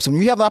backups.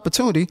 When you have the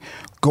opportunity,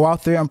 go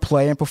out there and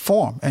play and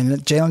perform, and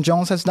Jalen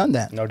Jones has done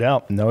that. No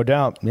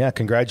doubt. Yeah,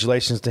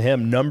 congratulations to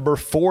him. Number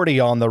 40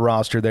 on the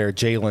roster there,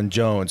 Jalen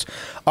Jones.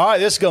 All right,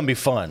 this is going to be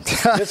fun.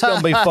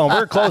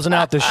 We're closing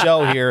out the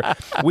show here.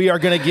 We are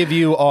going to give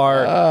you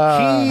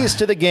our keys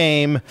to the game,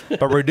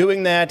 but we're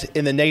doing that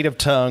in the native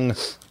tongue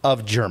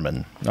of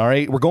German. All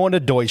right, we're going to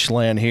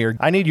Deutschland here.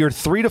 I need your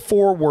 3 to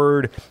 4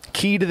 word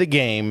key to the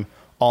game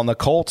on the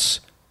Colts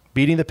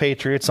beating the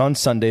Patriots on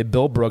Sunday,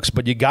 Bill Brooks,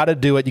 but you got to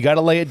do it. You got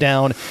to lay it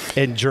down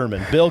in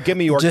German. Bill, give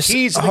me your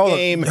keys to the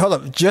game. Hold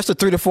up, just the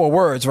 3 to 4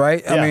 words,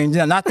 right? Yeah. I mean,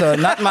 not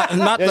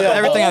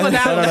everything. Whole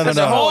analysis.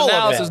 The whole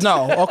analysis.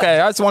 No, okay.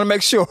 I just want to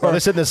make sure. Well,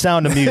 this isn't the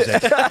sound of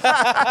music.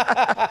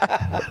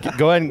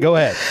 Go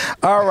ahead.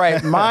 All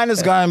right, mine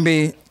is going to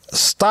be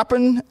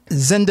Stoppen,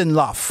 Senden,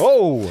 Lauf.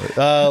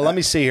 Oh, let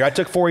me see here. I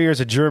took 4 years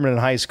of German in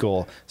high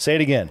school. Say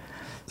it again.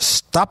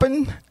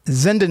 Stoppen,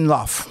 Senden,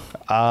 Lauf.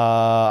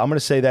 I'm going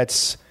to say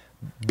that's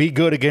be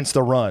good against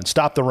the run.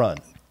 Stop the run.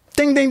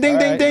 Ding, ding, ding,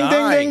 ding, ding,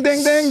 ding, ding,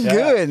 ding, ding. Yeah.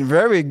 Good.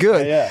 Very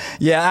good.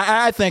 Yeah.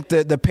 I think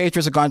that the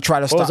Patriots are going to try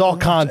to stop. It was all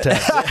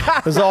contest.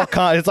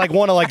 It's like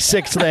one of like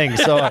 6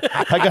 things, so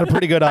I got a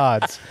pretty good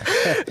odds.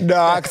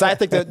 No, because I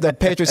think that the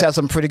Patriots have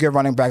some pretty good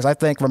running backs. I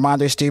think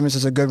Ramondre Stevens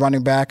is a good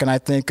running back, and I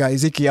think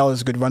Ezekiel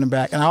is a good running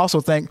back. And I also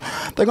think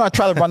they're going to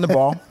try to run the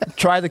ball,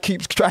 try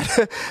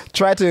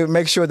to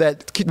make sure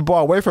that keep the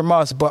ball away from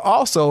us, but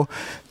also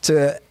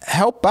to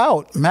help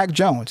out Mac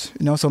Jones.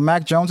 So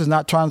Mac Jones is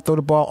not trying to throw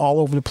the ball all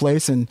over the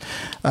place and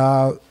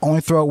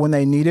only throw it when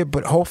they need it,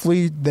 but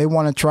hopefully they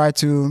want to try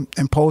to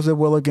impose their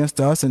will against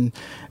us and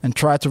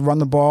try to run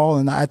the ball.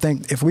 And I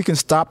think if we can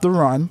stop the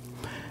run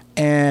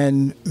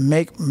and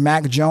make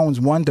Mac Jones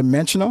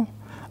one-dimensional,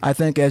 I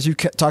think, as you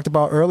talked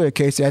about earlier,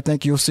 Casey, I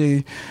think you'll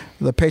see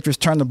the Patriots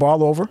turn the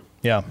ball over.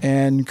 Yeah.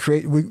 And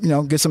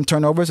get some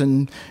turnovers.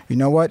 And you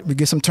know what? We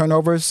get some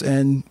turnovers,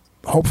 and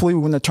hopefully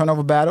we win the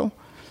turnover battle.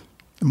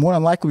 More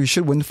than likely, we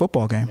should win the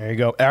football game. There you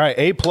go. All right,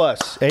 A+ for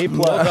Bill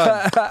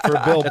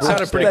Brooks. That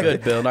sounded pretty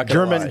good, Bill. Not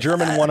gonna lie.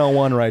 German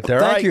 101 right there.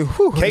 Thank you.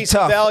 Whew, Casey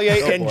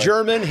Valier in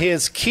German,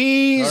 his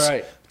keys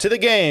to the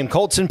game,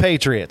 Colts and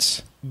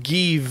Patriots.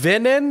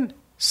 Gewinnen,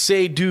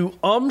 se du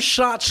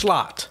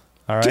Umschlagschlacht.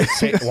 All right,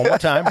 say it one more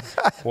time.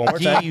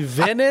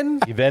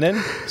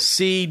 Gewinnen,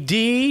 se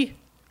die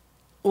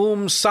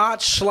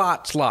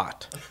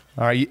Umschlagschlacht.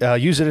 All right,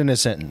 use it in a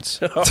sentence.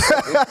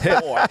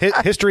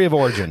 History of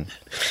origin.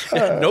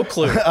 No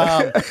clue.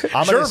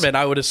 German,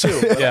 I would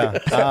assume. Yeah.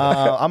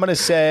 I'm going to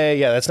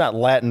say, that's not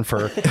Latin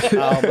for,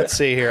 let's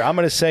see here. I'm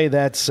going to say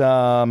that's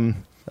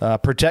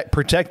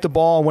protect the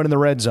ball and win in the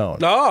red zone.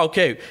 Oh,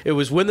 okay. It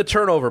was win the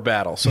turnover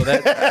battle. So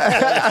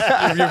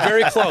that you're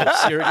very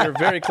close. You're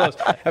very close.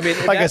 I mean,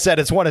 I said,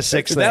 it's one of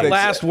 6 things. That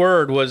last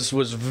word was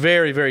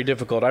very, very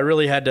difficult. I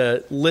really had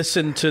to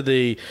listen to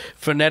the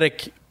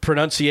phonetic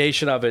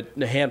pronunciation of it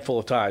a handful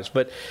of times.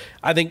 But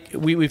I think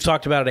we've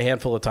talked about it a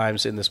handful of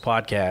times in this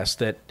podcast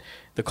that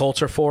the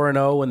Colts are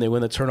 4-0 when they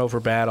win the turnover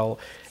battle.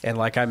 And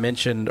like I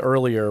mentioned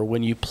earlier,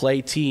 when you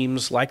play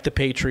teams like the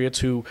Patriots,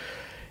 who,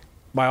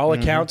 by all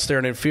accounts, they're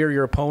an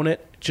inferior opponent,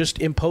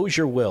 just impose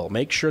your will.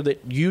 Make sure that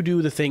you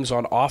do the things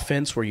on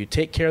offense where you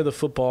take care of the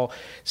football,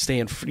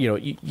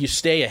 you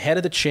stay ahead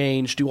of the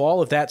change, do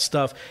all of that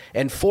stuff,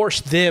 and force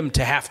them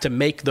to have to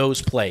make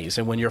those plays.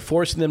 And when you're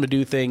forcing them to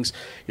do things,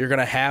 you're going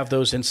to have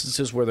those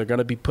instances where they're going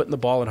to be putting the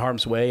ball in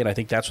harm's way, and I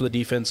think that's where the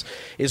defense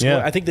is.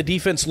 Yeah. I think the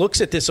defense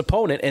looks at this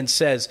opponent and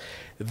says,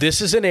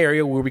 this is an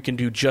area where we can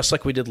do just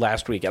like we did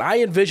last week. And I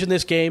envision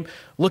this game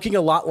looking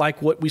a lot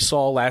like what we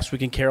saw last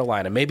week in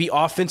Carolina. Maybe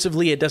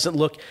offensively it doesn't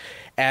look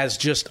as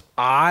just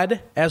odd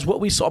as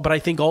what we saw, but I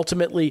think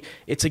ultimately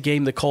it's a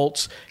game the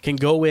Colts can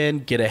go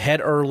in, get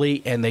ahead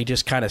early, and they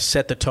just kind of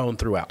set the tone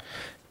throughout.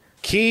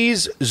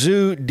 Keys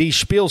zu die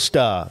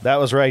Spielsta. That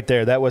was right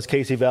there. That was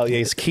Casey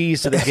Valier's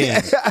keys to the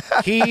game.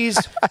 Keys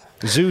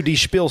zu die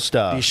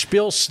Spielsta. Die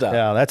Spielsta.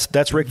 Yeah,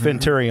 that's Rick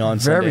Venturi on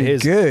Sunday. Very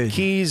good.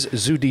 Keys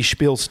zu die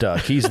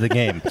Spielsta. Keys to the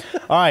game.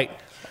 All right,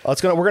 we're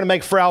going to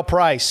make Frau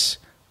Price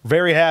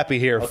very happy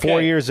here. Okay.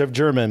 4 years of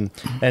German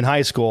in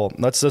high school.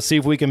 Let's see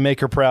if we can make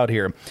her proud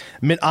here.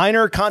 Mit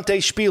einer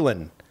Kante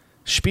spielen.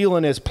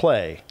 Spielen is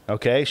play,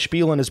 okay?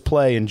 Spielen is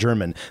play in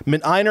German.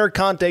 Mit einer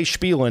Kante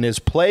spielen is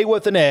play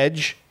with an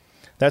edge.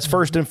 That's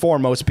first and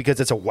foremost because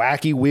it's a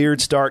wacky,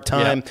 weird start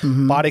time.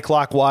 Body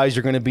clock-wise,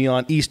 you're going to be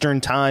on Eastern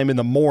time in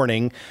the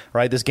morning,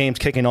 right? This game's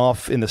kicking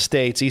off in the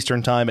States,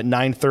 Eastern time at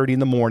 9:30 in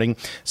the morning.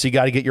 So you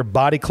got to get your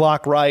body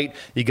clock right.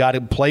 You got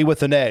to play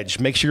with an edge.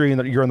 Make sure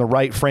you're in the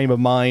right frame of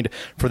mind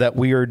for that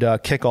weird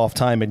kickoff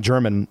time in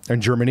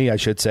Germany, I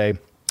should say.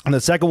 And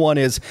the second one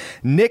is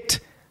nicht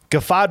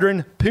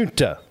gefordert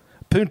Punkte.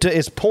 Punkte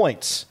is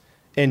points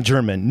in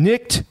German.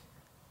 Nicht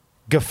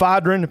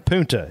gefordert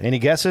Punkte. Any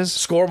guesses?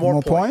 Score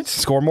more points.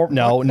 Score more.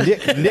 No.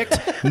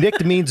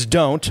 Nicht means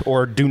don't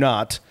or do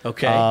not.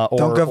 Okay.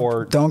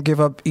 Don't give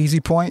up easy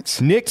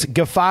points. Nicht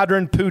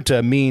gefordert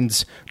Punkte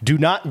means do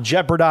not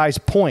jeopardize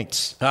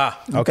points.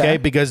 Okay.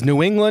 Because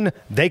New England,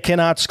 they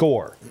cannot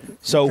score.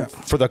 So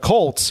for the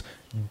Colts,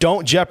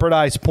 don't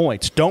jeopardize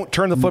points. Don't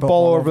turn the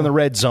football over in the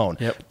red zone.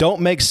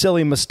 Don't make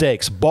silly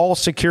mistakes. Ball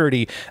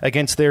security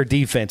against their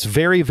defense.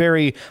 Very,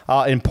 very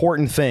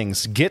important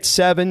things. Get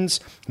sevens,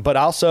 but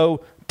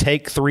also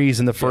take threes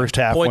in the first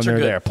half when they're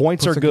there.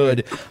 Points are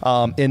good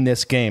in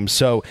this game.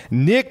 So,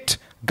 nicht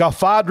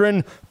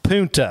gefordert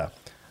Punkte.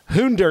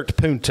 100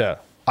 Punkte.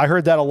 I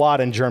heard that a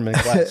lot in German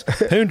class.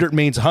 100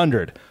 means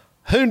 100.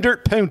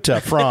 100 Punkte,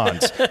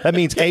 Franz. That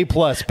means A+,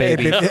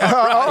 baby.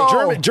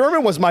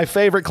 German was my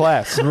favorite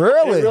class.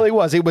 Really? It really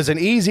was. It was an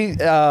easy,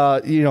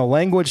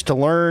 language to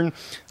learn.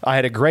 I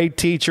had a great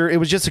teacher. It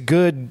was just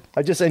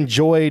I just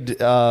enjoyed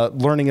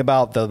learning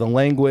about the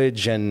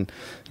language and,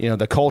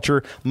 the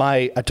culture.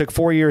 I took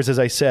 4 years, as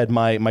I said.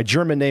 My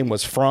German name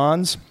was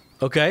Franz.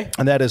 Okay.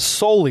 And that is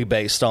solely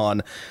based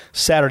on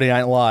Saturday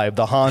Night Live,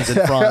 the Hans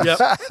and Franz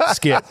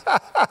skit.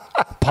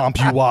 Pump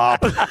you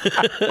up.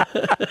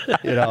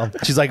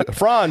 She's like,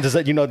 Franz, is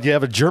that, do you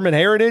have a German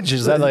heritage?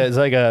 Is that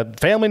like a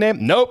family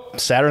name? Nope.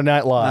 Saturday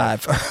Night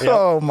Live.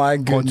 Oh, my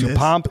goodness. Going to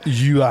pump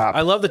you up.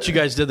 I love that you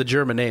guys did the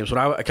German names. When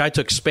I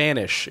took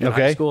Spanish in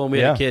high school, and we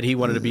had a kid, he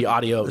wanted to be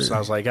Adios. And I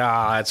was like,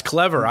 it's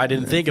clever. I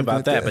didn't think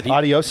about that. But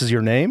Adios is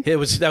your name? That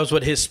was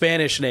what his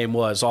Spanish name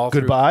was.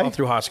 Goodbye? All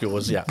through high school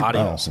was,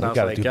 Adios. We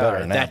got to do better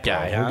than that.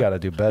 Guy, huh? We got to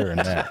do better than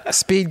that.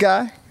 Speed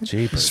guy?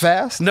 Jeepers.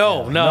 Fast?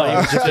 No. He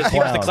was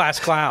the class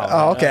clown.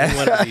 Oh, okay. He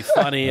wanted to be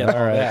funny and all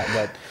that.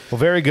 But well,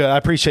 very good. I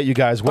appreciate you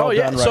guys. Well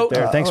done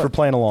there. Thanks for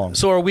playing along.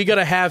 So are we going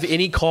to have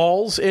any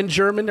calls in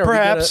German?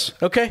 Perhaps.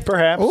 Okay.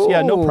 Perhaps. Ooh.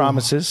 Yeah, no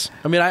promises.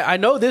 I mean, I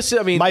know this.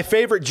 I mean, my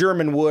favorite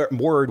German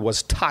word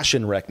was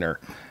Taschenrechner,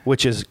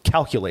 which is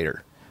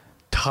calculator.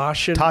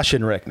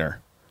 Taschenrechner.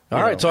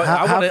 All right, so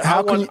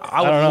I would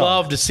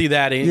love to see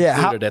that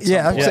included at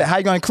some point. Yeah, how are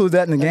you going to include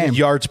that in the game?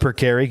 Yards per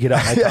carry, get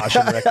out my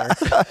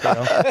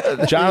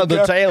Taschenrechner.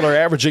 Jonathan Taylor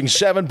averaging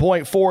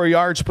 7.4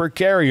 yards per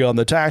carry on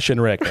the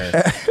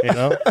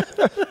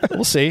Taschenrechner.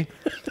 We'll see.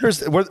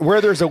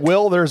 Where there's a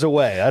will, there's a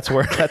way. That's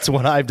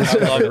what I've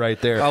decided right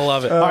there. I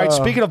love it. All right,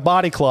 speaking of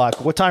body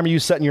clock, what time are you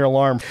setting your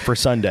alarm for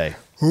Sunday?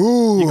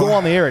 Ooh. You go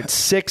on the air at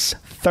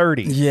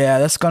 6:30. Yeah,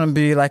 that's going to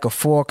be like a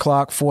 4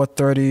 o'clock,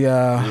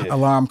 4:30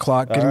 alarm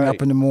clock, getting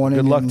up in the morning.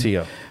 Good luck to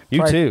you.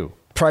 You too.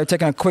 Probably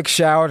taking a quick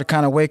shower to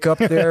kind of wake up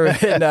there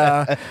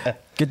and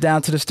get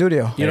down to the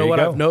studio. You know what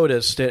I've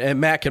noticed,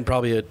 and Matt can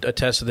probably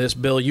attest to this.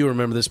 Bill, you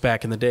remember this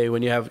back in the day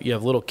when you have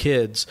little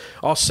kids.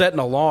 I'll set an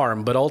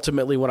alarm, but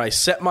ultimately when I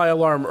set my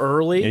alarm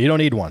early, you don't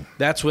need one.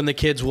 That's when the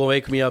kids will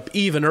wake me up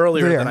even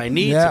earlier than I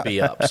need to be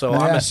up. So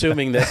I'm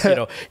assuming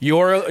that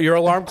your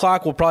alarm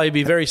clock will probably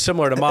be very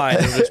similar to mine.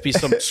 It'll just be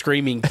some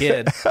screaming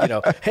kid.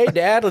 Hey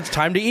Dad, it's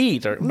time to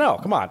eat. Or no,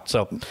 come on.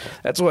 So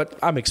that's what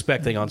I'm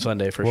expecting on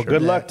Sunday for sure. Well,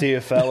 good luck to you,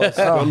 fellas.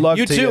 Good luck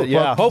you to too. you.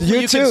 Yeah.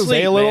 Hopefully you can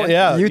sleep,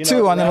 man. You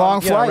too on the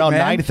long flight, around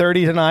man.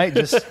 9:30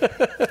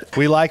 tonight.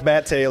 We like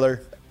Matt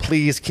Taylor.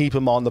 Please keep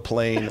him on the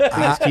plane.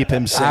 Please keep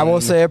him safe. I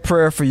will say a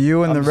prayer for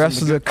you and the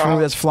rest of the crew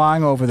that's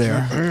flying over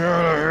there.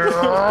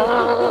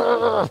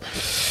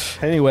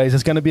 Anyways,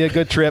 it's going to be a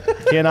good trip.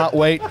 Cannot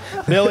wait.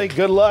 Billy,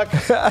 good luck.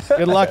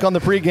 Good luck on the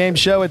pregame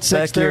show at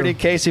 6:30.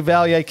 Casey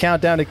Valier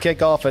countdown to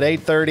kickoff at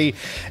 8:30.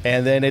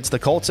 And then it's the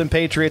Colts and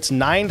Patriots,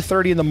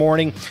 9:30 in the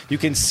morning. You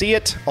can see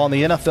it on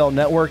the NFL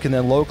Network, and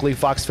then locally,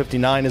 Fox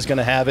 59 is going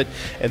to have it.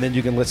 And then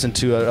you can listen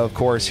to it, of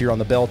course, here on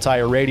the Bell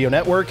Tire Radio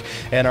Network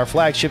and our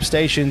flagship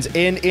stations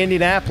in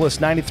Indianapolis,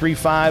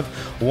 93.5,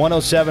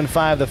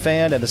 107.5 The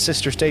Fan, and the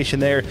sister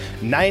station there,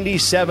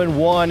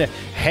 97.1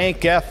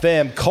 Hank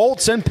FM.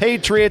 Colts and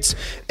Patriots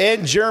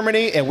in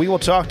Germany, and we will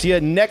talk to you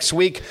next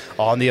week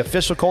on the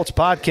Official Colts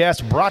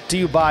Podcast, brought to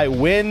you by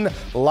Wynn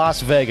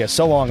Las Vegas.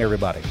 So long,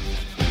 everybody.